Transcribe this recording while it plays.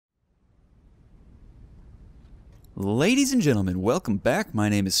Ladies and gentlemen, welcome back. My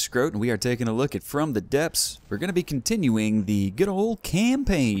name is Scroat, and we are taking a look at From the Depths. We're going to be continuing the good old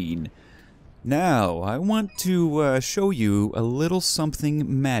campaign. Now, I want to show you a little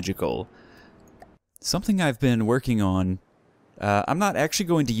something magical. Something I've been working on. I'm not actually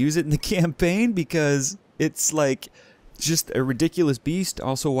going to use it in the campaign because it's like just a ridiculous beast.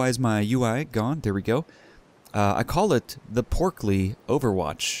 Also, why is my UI gone? There we go. I call it the Porkly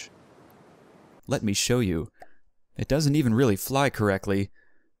Overwatch. Let me show you. It doesn't even really fly correctly.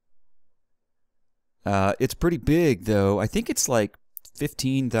 It's pretty big, though. I think it's like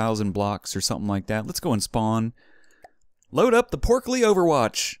 15,000 blocks or something like that. Let's go and spawn. Load up the Porkly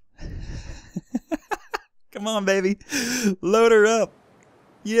Overwatch. Come on, baby. Load her up.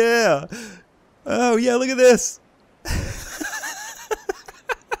 Yeah. Oh, yeah, look at this.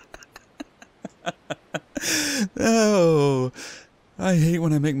 Oh, I hate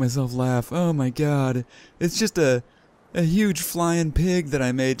when I make myself laugh. Oh my god. It's just a huge flying pig that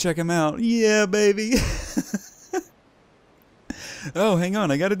I made. Check him out. Yeah, baby. Oh, hang on.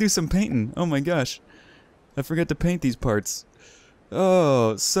 I gotta do some painting. Oh my gosh. I forgot to paint these parts.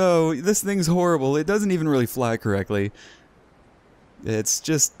 Oh, so this thing's horrible. It doesn't even really fly correctly. It's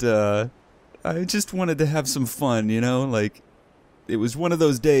just, I just wanted to have some fun, you know? Like, it was one of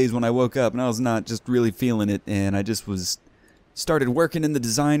those days when I woke up and I was not just really feeling it, and I just started working in the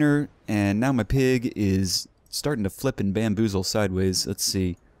designer, and now my pig is starting to flip and bamboozle sideways. Let's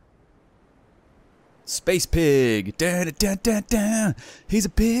see. Space pig! Da da da da da! He's a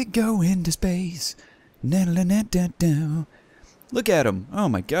pig going to space. Na na na da da. Look at him! Oh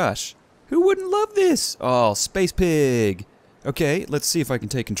my gosh! Who wouldn't love this? Oh, space pig! Okay, let's see if I can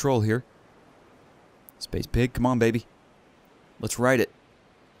take control here. Space pig, come on, baby. Let's ride it.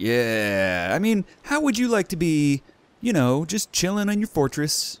 Yeah! I mean, how would you like to be, you know, just chilling on your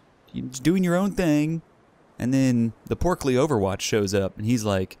fortress, just doing your own thing, and then the Porkly Overwatch shows up, and he's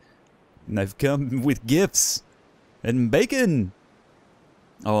like, I've come with gifts and bacon.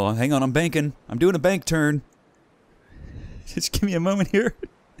 Oh, hang on, I'm banking. I'm doing a bank turn. Just give me a moment here.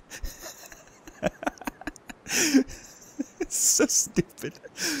 It's so stupid.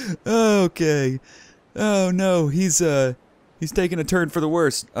 Okay. Oh no, he's taking a turn for the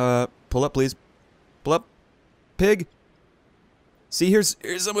worst. Pull up, please. Pull up. Pig. See, here's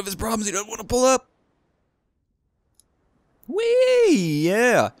some of his problems. He doesn't want to pull up. Whee!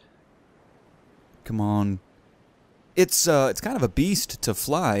 Yeah. Come on. It's kind of a beast to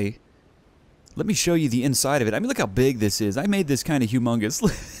fly. Let me show you the inside of it. I mean, look how big this is. I made this kind of humongous.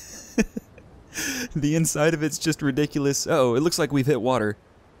 The inside of it's just ridiculous. Oh, it looks like we've hit water.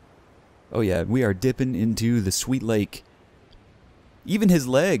 Oh yeah, we are dipping into the sweet lake. Even his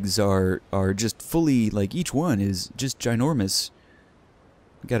legs are just fully, like, each one is just ginormous.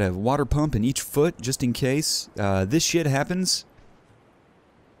 Got a water pump in each foot just in case this shit happens.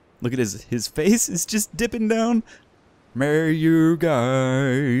 Look at his face is just dipping down. May you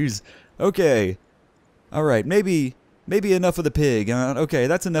guys. Okay. Alright, maybe enough of the pig. Okay,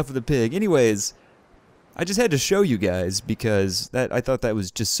 that's enough of the pig. Anyways, I just had to show you guys because I thought that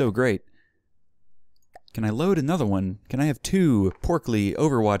was just so great. Can I load another one? Can I have two Porkly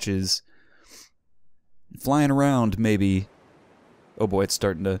Overwatches flying around, maybe? Oh boy, it's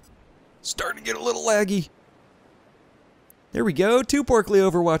starting to get a little laggy. There we go, two Porkly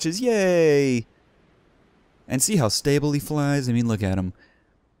Overwatches, yay! And see how stable he flies? I mean, look at him.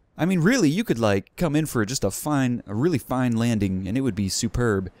 I mean, really, you could, like, come in for just a really fine landing, and it would be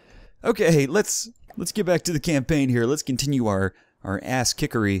superb. Okay, let's get back to the campaign here. Let's continue our ass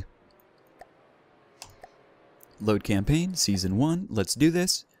kickery. Load campaign, season 1. Let's do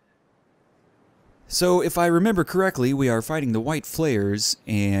this. So, if I remember correctly, we are fighting the White Flayers,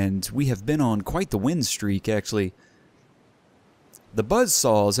 and we have been on quite the win streak, actually. The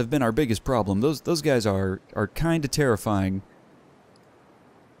buzzsaws have been our biggest problem. Those guys are kind of terrifying.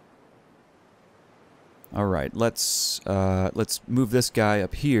 All right, let's move this guy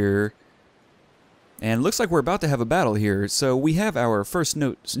up here. And it looks like we're about to have a battle here. So we have our first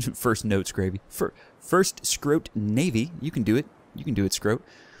Scroat Navy. You can do it. You can do it, Scroat.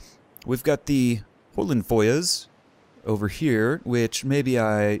 We've got the Hollenfeuers over here, which maybe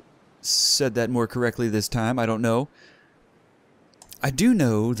I said that more correctly this time. I don't know. I do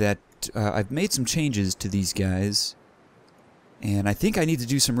know that I've made some changes to these guys, and I think I need to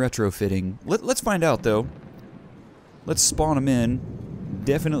do some retrofitting. Let's find out, though. Let's spawn them in.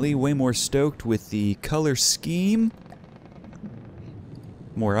 Definitely way more stoked with the color scheme.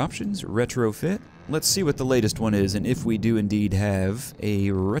 More options, retrofit. Let's see what the latest one is, and if we do indeed have a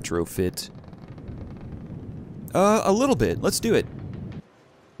retrofit. A little bit. Let's do it.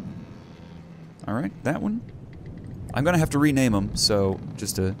 Alright, that one. I'm gonna have to rename them, so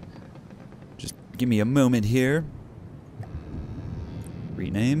just give me a moment here.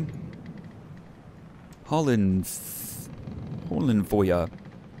 Rename. Hollenfeuer.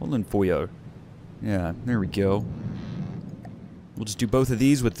 Hollenfeuer. Yeah, there we go. We'll just do both of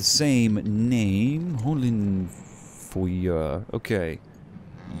these with the same name. Hollenfeuer. Okay.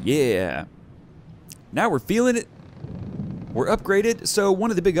 Yeah. Now we're feeling it. We're upgraded. So one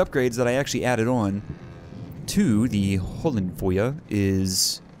of the big upgrades that I actually added on to the Hollenfeuer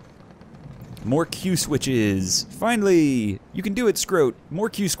is more Q switches. Finally, you can do it, Scroat. More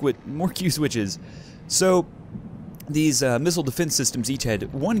Q switches. So these missile defense systems each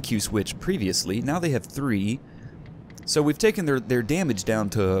had 1 Q switch previously. Now they have 3. So we've taken their damage down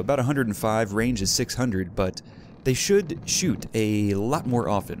to about 105. Range is 600, but they should shoot a lot more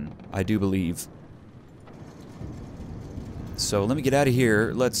often, I do believe. So let me get out of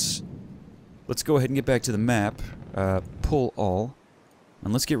here. Let's go ahead and get back to the map. Pull all.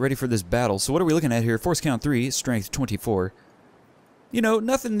 And let's get ready for this battle. So what are we looking at here? Force count 3, strength 24. You know,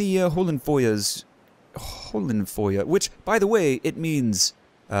 nothing the Hollenfeuer's... Hollenfeuer, which, by the way, it means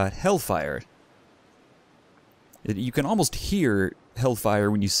hellfire. You can almost hear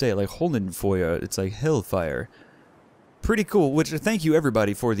hellfire when you say it, like Hollenfeuer. It's like hellfire. Pretty cool, which thank you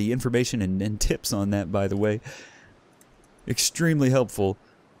everybody for the information and tips on that, by the way. Extremely helpful.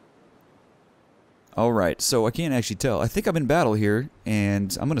 Alright, so I can't actually tell. I think I'm in battle here,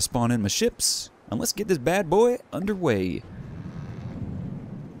 and I'm going to spawn in my ships, and let's get this bad boy underway.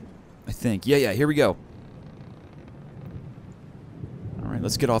 I think. Yeah, here we go. Alright,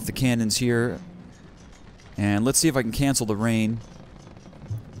 let's get off the cannons here, and let's see if I can cancel the rain.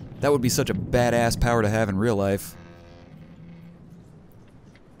 That would be such a badass power to have in real life.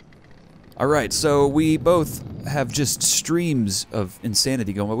 Alright, so we both have just streams of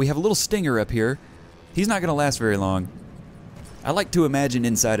insanity going on. We have a little stinger up here. He's not going to last very long. I like to imagine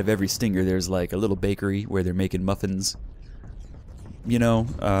inside of every stinger there's like a little bakery where they're making muffins. You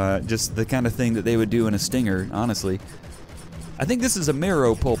know, just the kind of thing that they would do in a stinger, honestly. I think this is a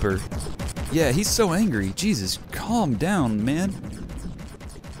marrow pulper. Yeah, he's so angry. Jesus, calm down, man.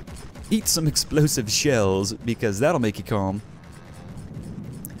 Eat some explosive shells, because that'll make you calm.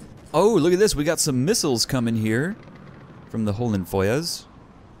 Oh, look at this. We got some missiles coming here from the Hollenfeuers,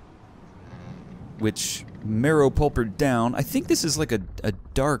 which marrow pulpered down. I think this is like a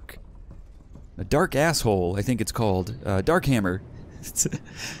dark asshole, I think it's called. Dark hammer.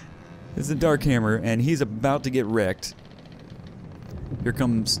 It's a dark hammer, and he's about to get wrecked. Here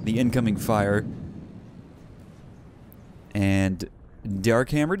comes the incoming fire. And dark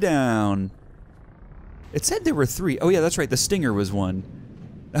hammer down. It said there were 3. Oh yeah, that's right. The stinger was 1.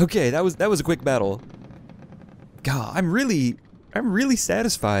 Okay, that was a quick battle. God, I'm really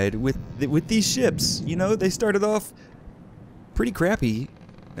satisfied with these ships. You know, they started off pretty crappy,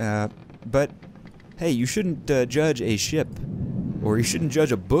 but hey, you shouldn't judge a ship, or you shouldn't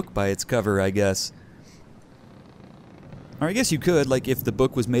judge a book by its cover, I guess. Or I guess you could, like if the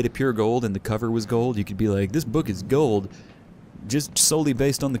book was made of pure gold and the cover was gold, you could be like, this book is gold, just solely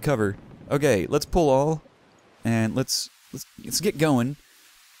based on the cover. Okay, let's pull all, and let's get going.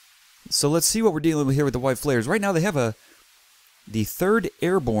 So let's see what we're dealing with here with the White Flayers. Right now they have the 3rd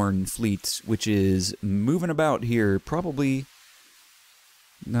Airborne Fleet, which is moving about here. Probably,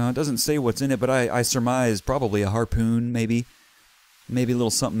 no, it doesn't say what's in it, but I surmise probably a harpoon, maybe a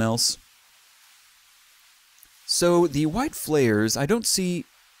little something else. So the White Flayers, I don't see,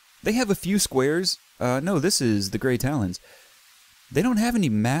 they have a few squares. No, this is the Grey Talons. They don't have any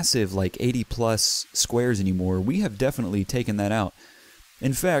massive, like 80+ squares anymore. We have definitely taken that out.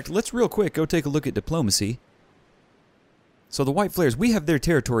 In fact, let's real quick go take a look at diplomacy. So the White Flayers, we have their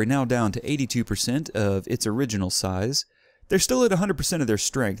territory now down to 82% of its original size. They're still at 100% of their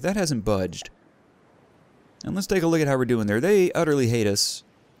strength. That hasn't budged. And let's take a look at how we're doing there. They utterly hate us.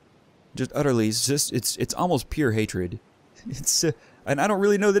 Just utterly. It's almost pure hatred. And I don't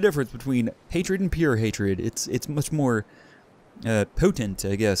really know the difference between hatred and pure hatred. It's much more potent,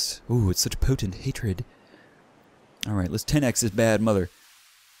 I guess. Ooh, it's such potent hatred. All right, let's 10x this bad mother.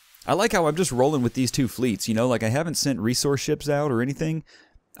 I like how I'm just rolling with these 2 fleets, you know, like I haven't sent resource ships out or anything.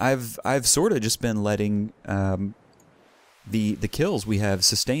 I've sort of just been letting the kills we have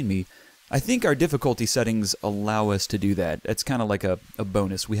sustain me. I think our difficulty settings allow us to do that. It's kind of like a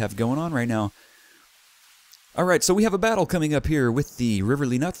bonus we have going on right now. Alright, so we have a battle coming up here with the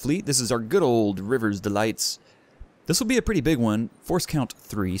Riverly Nut Fleet. This is our good old River's Delights. This will be a pretty big one. Force count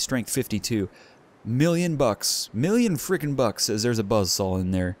 3, strength 52. $1,000,000 bucks. Million frickin' bucks, as there's a buzzsaw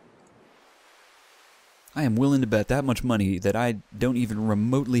in there. I am willing to bet that much money that I don't even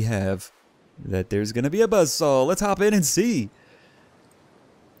remotely have that there's going to be a buzzsaw. Let's hop in and see.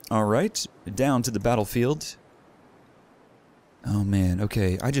 Alright, down to the battlefield. Oh man,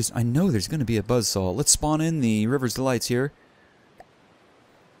 okay, I know there's going to be a buzzsaw. Let's spawn in the River's Delights here.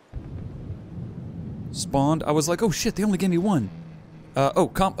 Spawned. I was like, oh shit, they only gave me one.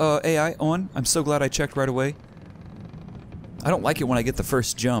 AI on. I'm so glad I checked right away. I don't like it when I get the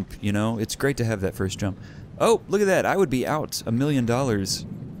first jump, you know? It's great to have that first jump. Oh, look at that. I would be out $1 million.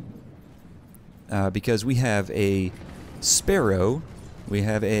 Because we have a Sparrow, we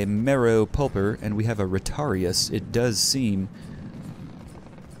have a Marrow Pulper, and we have a Retarius. It does seem...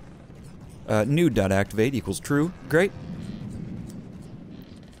 nude.activate equals true. Great.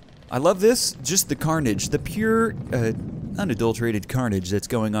 I love this. Just the carnage. The pure, unadulterated carnage that's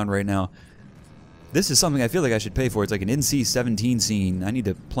going on right now. This is something I feel like I should pay for. It's like an NC-17 scene. I need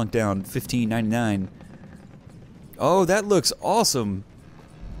to plunk down $15.99. Oh, that looks awesome.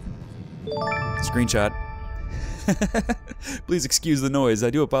 Screenshot. Please excuse the noise. I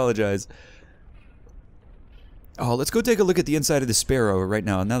do apologize. Oh, let's go take a look at the inside of the Sparrow right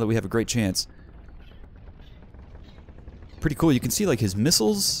now that we have a great chance. Pretty cool. You can see like his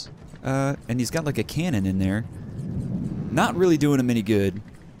missiles, and he's got like a cannon in there. Not really doing him any good.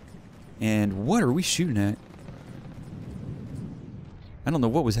 And what are we shooting at? I don't know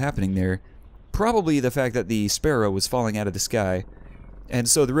what was happening there. Probably the fact that the Sparrow was falling out of the sky, and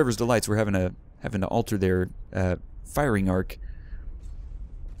so the River's Delights were having to alter their firing arc.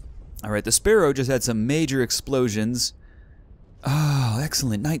 All right, the Sparrow just had some major explosions. Oh,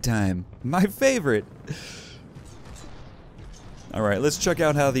 excellent nighttime, my favorite. All right, let's check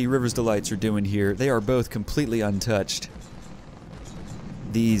out how the River's Delights are doing here. They are both completely untouched.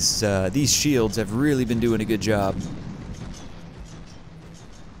 These shields have really been doing a good job.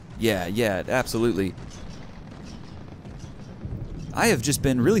 Yeah, absolutely. I have just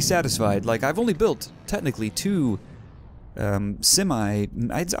been really satisfied. Like, I've only built, technically, two I'd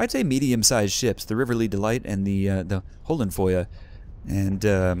say medium-sized ships, the Riverly Delight and the Hollenfeuer. And,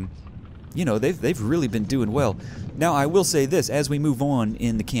 you know, they've really been doing well. Now, I will say this, as we move on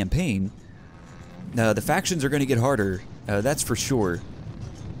in the campaign, the factions are going to get harder, that's for sure.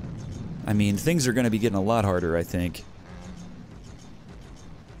 I mean, things are going to be getting a lot harder, I think.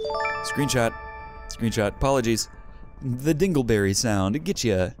 Screenshot. Apologies. The dingleberry sound. It gets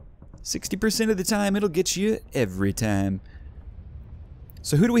you 60% of the time. It'll get you every time.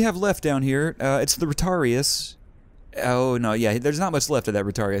 So who do we have left down here? It's the Retarius. Oh, no, yeah, there's not much left of that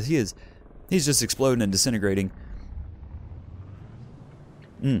Retarius. He's just exploding and disintegrating.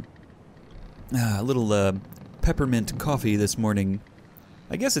 A little peppermint coffee this morning.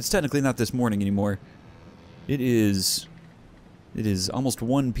 I guess it's technically not this morning anymore. It is almost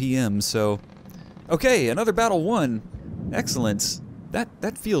 1 p.m., so... Okay, another battle won. Excellent.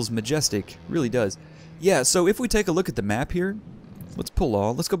 That feels majestic. Really does. Yeah, so if we take a look at the map here, let's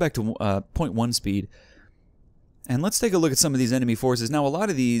go back to 0.1 speed. And let's take a look at some of these enemy forces. Now, a lot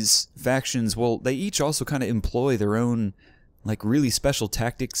of these factions, well, they each also kind of employ their own, like, really special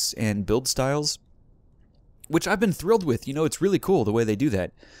tactics and build styles, which I've been thrilled with. You know, it's really cool the way they do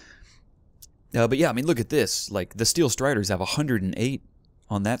that. But yeah, I mean, look at this. Like, the Steel Striders have 108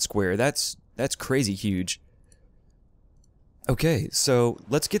 on that square. That's crazy huge. Okay, so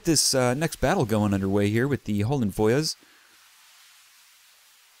let's get this next battle going underway here with the Hollenfeuers.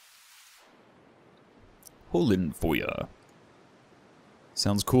 Hollenfeuer.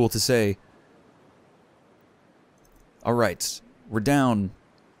 Sounds cool to say. Alright, we're down.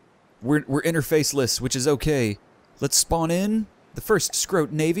 We're interfaceless, which is okay. Let's spawn in the first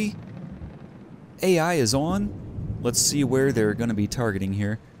Scroat Navy. AI is on. Let's see where they're going to be targeting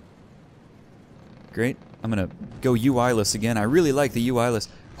here. Great. I'm going to go UI-less again. I really like the UI-less.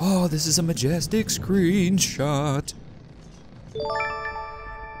 Oh, this is a majestic screenshot.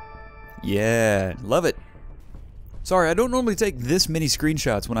 Yeah, love it. Sorry, I don't normally take this many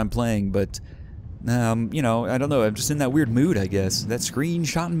screenshots when I'm playing, but, you know, I don't know. I'm just in that weird mood, I guess. That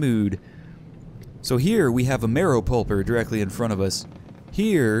screenshot mood. So here we have a Marrow Pulper directly in front of us.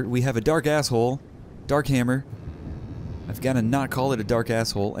 Here we have a Dark Asshole, Dark Hammer. I've got to not call it a Dark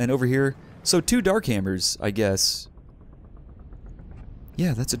Asshole. And over here, so 2 Dark Hammers, I guess.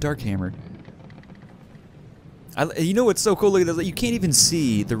 Yeah, that's a Dark Hammer. You know what's so cool? Look at that. You can't even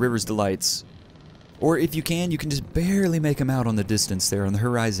see the River's Delights. Or if you can just barely make them out on the distance there on the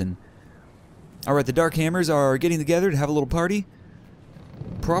horizon. Alright, the Dark Hammers are getting together to have a little party.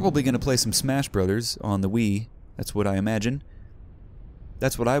 Probably going to play some Smash Brothers on the Wii. That's what I imagine.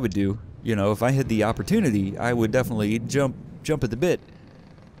 That's what I would do. You know, if I had the opportunity, I would definitely jump at the bit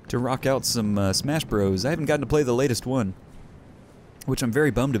to rock out some Smash Bros. I haven't gotten to play the latest one. which I'm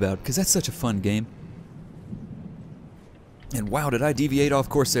very bummed about, because that's such a fun game. And wow, did I deviate off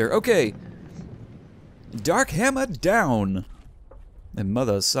course there. Okay. Dark Hammer down. And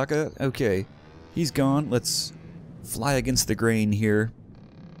mother sucker. Okay. He's gone. Let's fly against the grain here.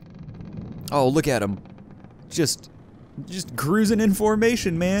 Oh, look at him. Just cruising in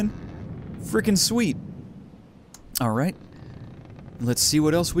formation, man. Freaking sweet. Alright. Let's see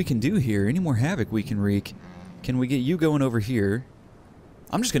what else we can do here. Any more havoc we can wreak. Can we get you going over here?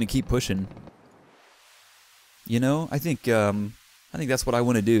 I'm just gonna keep pushing. You know, I think that's what I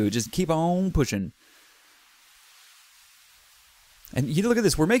want to do. Just keep on pushing. And you look at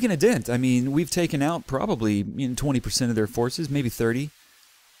this, we're making a dent. I mean, we've taken out probably 20% of their forces, maybe 30,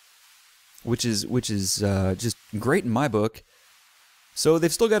 which is just great in my book. So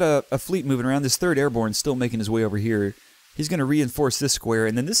they've still got a fleet moving around. This 3rd Airborne's still making his way over here. He's going to reinforce this square,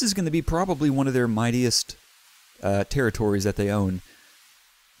 and then this is going to be probably one of their mightiest territories that they own.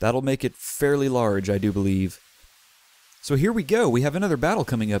 That'll make it fairly large, I do believe. So here we go. We have another battle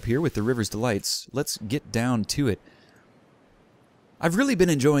coming up here with the River's Delights. Let's get down to it. I've really been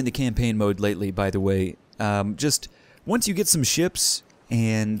enjoying the campaign mode lately, by the way. Just once you get some ships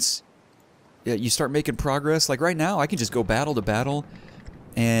and you start making progress, like right now, I can just go battle to battle,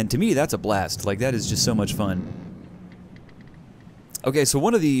 and to me, that's a blast. Like, that is just so much fun. Okay, so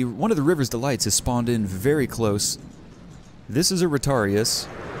one of the River's Delights is spawned in very close. This is a Rotarius.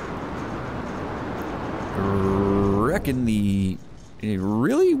 Reckon the...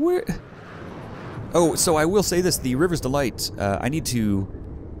 Really? Where... Oh, so I will say this, the River's Delight, I need to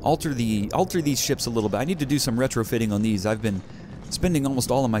alter these ships a little bit. I need to do some retrofitting on these. I've been spending almost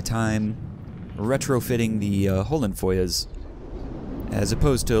all of my time retrofitting the Hollenfeuers, as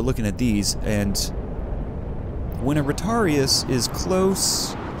opposed to looking at these. And when a Rotarius is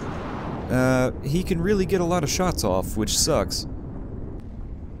close, he can really get a lot of shots off, which sucks.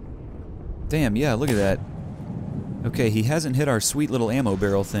 Damn, yeah, look at that. Okay, he hasn't hit our sweet little ammo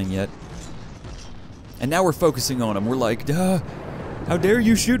barrel thing yet. And now we're focusing on him. We're like, duh, how dare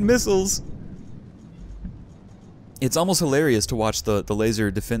you shoot missiles? It's almost hilarious to watch the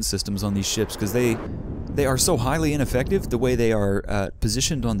laser defense systems on these ships, because they are so highly ineffective the way they are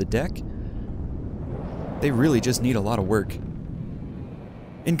positioned on the deck. They really just need a lot of work.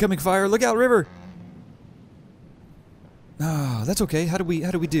 Incoming fire, look out, River! Ah, that's okay. How do we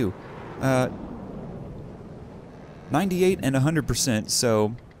do? 98 and 100%,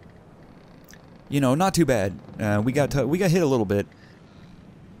 so... You know, not too bad. We got hit a little bit.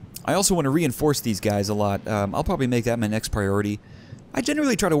 I also want to reinforce these guys a lot. I'll probably make that my next priority. I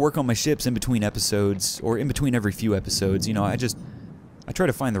generally try to work on my ships in between episodes, or in between every few episodes. You know, I try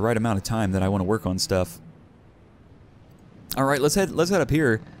to find the right amount of time that I want to work on stuff. All right, let's head up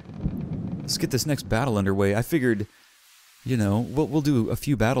here. Let's get this next battle underway. I figured, you know, we'll do a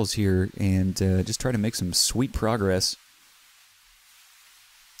few battles here and just try to make some sweet progress.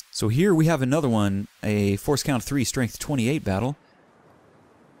 So here we have another one, a force count 3, strength 28 battle.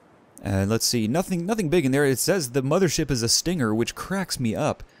 Let's see, nothing big in there. It says the mothership is a Stinger, which cracks me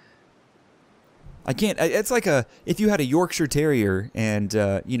up. I can't, it's like if you had a Yorkshire Terrier and,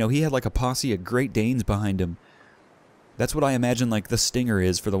 you know, he had like a posse of Great Danes behind him. That's what I imagine like the Stinger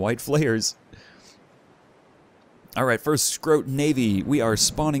is for the White Flayers. Alright, first Scroat Navy, we are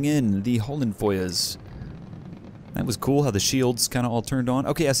spawning in the Hollenfeuers. That was cool how the shields kind of all turned on.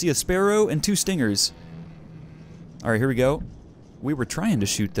 Okay, I see a Sparrow and 2 Stingers. Alright, here we go. We were trying to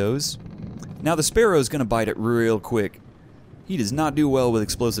shoot those. Now the Sparrow's gonna bite it real quick. He does not do well with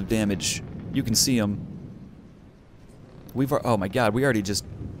explosive damage. You can see him. Oh my god, we already just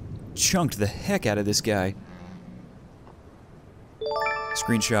chunked the heck out of this guy.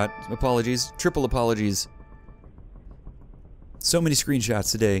 Screenshot. Apologies. Triple apologies. So many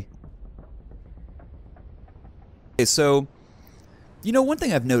screenshots today. Okay, so, you know, one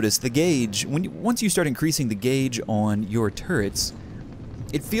thing I've noticed, the gauge, once you start increasing the gauge on your turrets,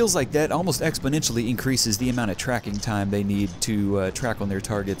 it feels like that almost exponentially increases the amount of tracking time they need to track on their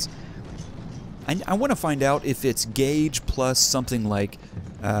targets. I want to find out if it's gauge plus something like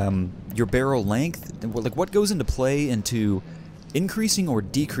your barrel length, like what goes into play into increasing or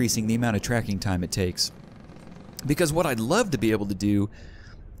decreasing the amount of tracking time it takes. Because what I'd love to be able to do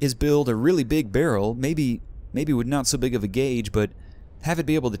is build a really big barrel, maybe with not so big of a gauge, but have it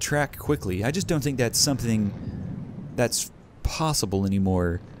be able to track quickly. I just don't think that's something that's possible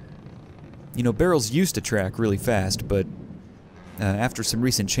anymore. You know, barrels used to track really fast, but after some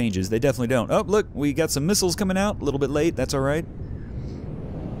recent changes, they definitely don't. Oh, look, we got some missiles coming out, a little bit late, that's alright.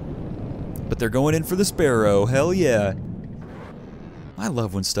 But they're going in for the Sparrow, hell yeah. I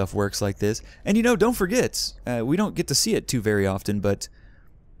love when stuff works like this. And you know, don't forget, we don't get to see it too very often, but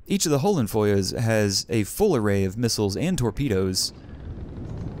each of the Hollenfeuers has a full array of missiles and torpedoes.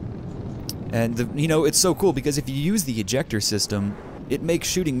 And, you know, it's so cool because if you use the ejector system, it makes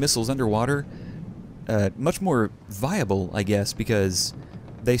shooting missiles underwater much more viable, I guess, because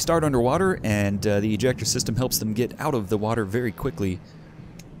they start underwater and the ejector system helps them get out of the water very quickly.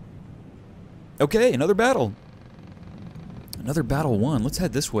 Okay, another battle. Another battle won. Let's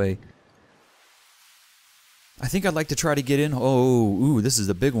head this way. I think I'd like to try to get in. Oh, ooh, this is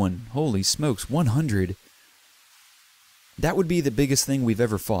a big one. Holy smokes, 100. That would be the biggest thing we've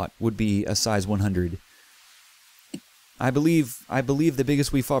ever fought, would be a size 100. I believe the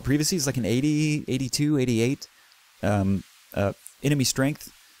biggest we fought previously is like an 80, 82, 88 enemy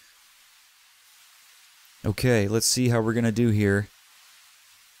strength. Okay, let's see how we're gonna do here.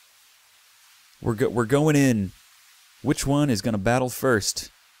 We're going in. Which one is gonna battle first?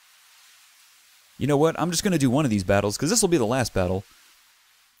 You know what? I'm just gonna do one of these battles because this will be the last battle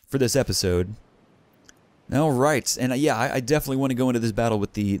for this episode. All right, and yeah, I definitely want to go into this battle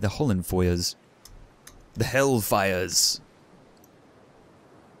with the Hollenfeuers. The Hellfires.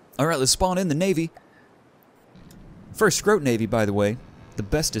 Alright, let's spawn in the Navy. First Scroat Navy, by the way. The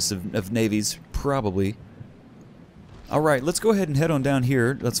bestest of navies, probably. Alright, let's go ahead and head on down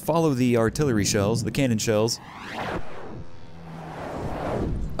here. Let's follow the artillery shells, the cannon shells.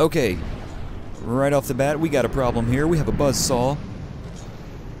 Okay. Right off the bat, we got a problem here. We have a buzzsaw.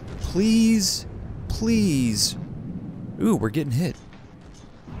 Please, please. Ooh, we're getting hit.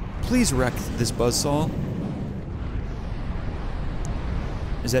 Please wreck this buzzsaw.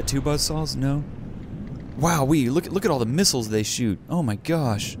 Is that 2 buzzsaws? No. Wow, look at all the missiles they shoot. Oh my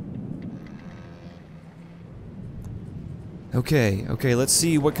gosh. Okay, let's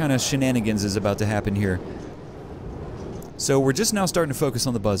see what kind of shenanigans is about to happen here. So we're just now starting to focus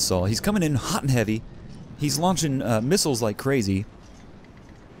on the buzzsaw. He's coming in hot and heavy. He's launching missiles like crazy.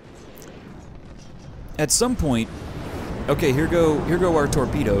 At some point, okay, here go our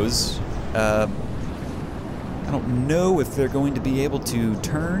torpedoes. I don't know if they're going to be able to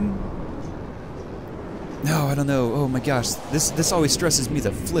turn. No, I don't know. Oh my gosh, this always stresses me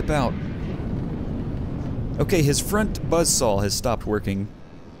to flip out. Okay, his front buzzsaw has stopped working.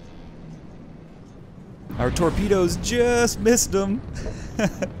 Our torpedoes just missed him.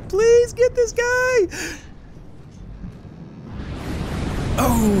 Please get this guy!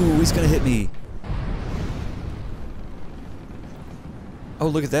 Oh, he's gonna hit me. Oh,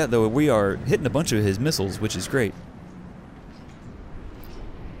 look at that, though. We are hitting a bunch of his missiles, which is great.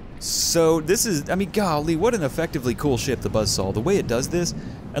 So, this is, I mean, golly, what an effectively cool ship, the Buzzsaw. The way it does this,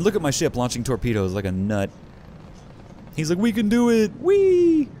 and look at my ship launching torpedoes like a nut. He's like, we can do it!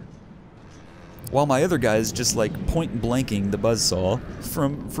 Whee! While my other guy is just like point blanking the Buzzsaw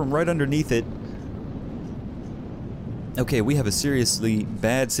from right underneath it. Okay, we have a seriously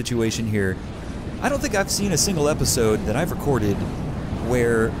bad situation here. I don't think I've seen a single episode that I've recorded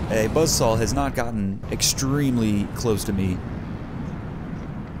where a buzzsaw has not gotten extremely close to me.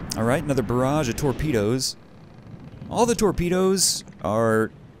 Alright, another barrage of torpedoes. All the torpedoes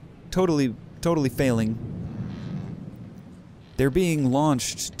are totally failing. They're being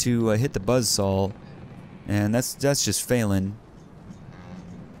launched to hit the buzzsaw, and that's just failing.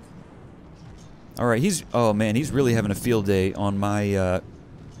 Alright, oh man, he's really having a field day on my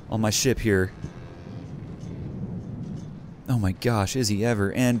ship here. Oh my gosh, is he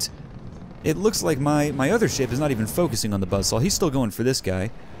ever? And it looks like my other ship is not even focusing on the buzzsaw. He's still going for this guy,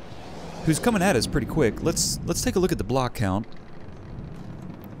 who's coming at us pretty quick. Let's take a look at the block count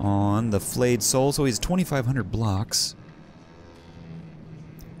on the flayed soul. So he has 2,500 blocks.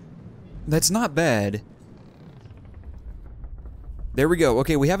 That's not bad. There we go.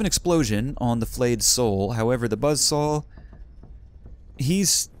 Okay, we have an explosion on the flayed soul. However, the buzzsaw,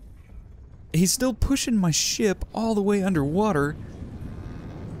 he's still pushing my ship all the way underwater.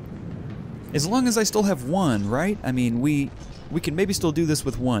 As long as I still have one, right? I mean, we can maybe still do this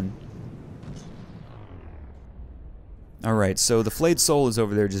with one. Alright, so the flayed soul is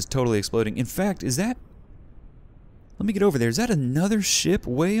over there just totally exploding. In fact, is that... Let me get over there. Is that another ship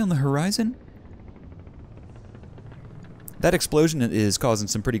way on the horizon? That explosion is causing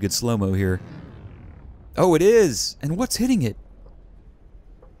some pretty good slow-mo here. Oh, it is! And what's hitting it?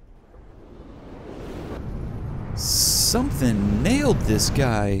 Something nailed this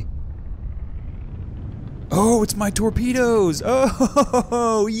guy. Oh, it's my torpedoes!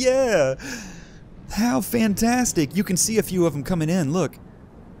 Oh, yeah! How fantastic! You can see a few of them coming in, look.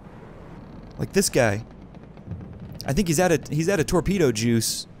 Like this guy. I think he's out of torpedo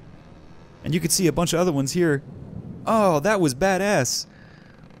juice. And you can see a bunch of other ones here. Oh, that was badass.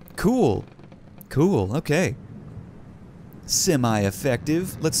 Cool. Cool, okay.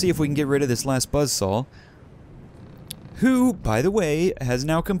 Semi-effective. Let's see if we can get rid of this last buzzsaw. Who, by the way, has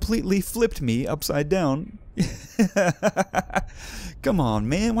now completely flipped me upside down. Come on,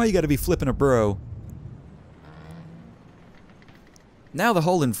 man. Why you gotta be flipping a bro? Now the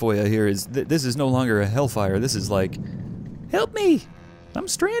Hollenfeuer here is... this is no longer a hellfire. This is like... help me! I'm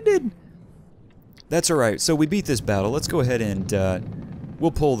stranded! That's alright. So we beat this battle. Let's go ahead and...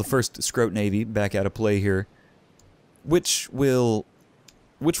 we'll pull the first Scroat Navy back out of play here. Which will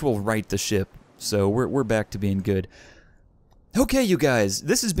right the ship. So we're back to being good. Okay, you guys.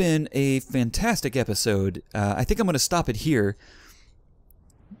 This has been a fantastic episode. I think I'm going to stop it here.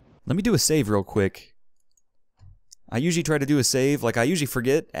 Let me do a save real quick. I usually try to do a save. Like, I usually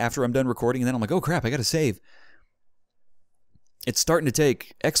forget after I'm done recording, and then I'm like, oh crap, I got to save. It's starting to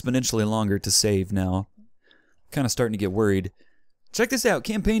take exponentially longer to save now. Kind of starting to get worried. Check this out.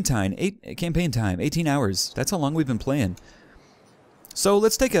 Campaign time. 18 hours. That's how long we've been playing. So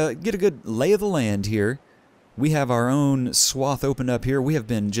let's get a good lay of the land here. We have our own swath opened up here. We have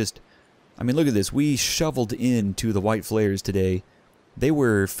been just... I mean, look at this. We shoveled into the White Flayers today. They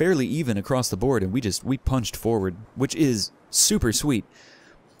were fairly even across the board, and we punched forward, which is super sweet.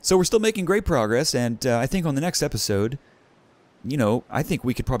 So we're still making great progress, and I think on the next episode, you know, I think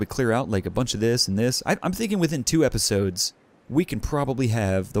we could probably clear out like a bunch of this and this. I'm thinking within 2 episodes, we can probably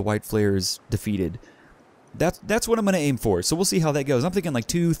have the White Flayers defeated. That's what I'm going to aim for, so we'll see how that goes. I'm thinking like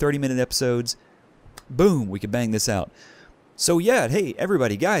 2 30-minute episodes. Boom, we could bang this out. So yeah, hey,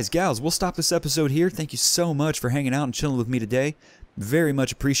 everybody, guys, gals, we'll stop this episode here. Thank you so much for hanging out and chilling with me today. Very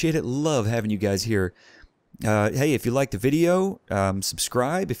much appreciate it. Love having you guys here. Hey, if you liked the video,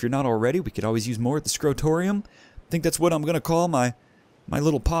 subscribe. If you're not already, we could always use more at the Scrotorium. I think that's what I'm going to call my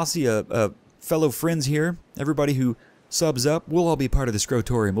little posse of fellow friends here. Everybody who subs up, we'll all be part of the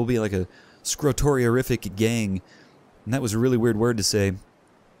Scrotorium. We'll be like a Scrotoriorific gang. And that was a really weird word to say.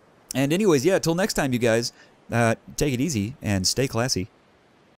 And anyways, yeah, till next time, you guys, take it easy and stay classy.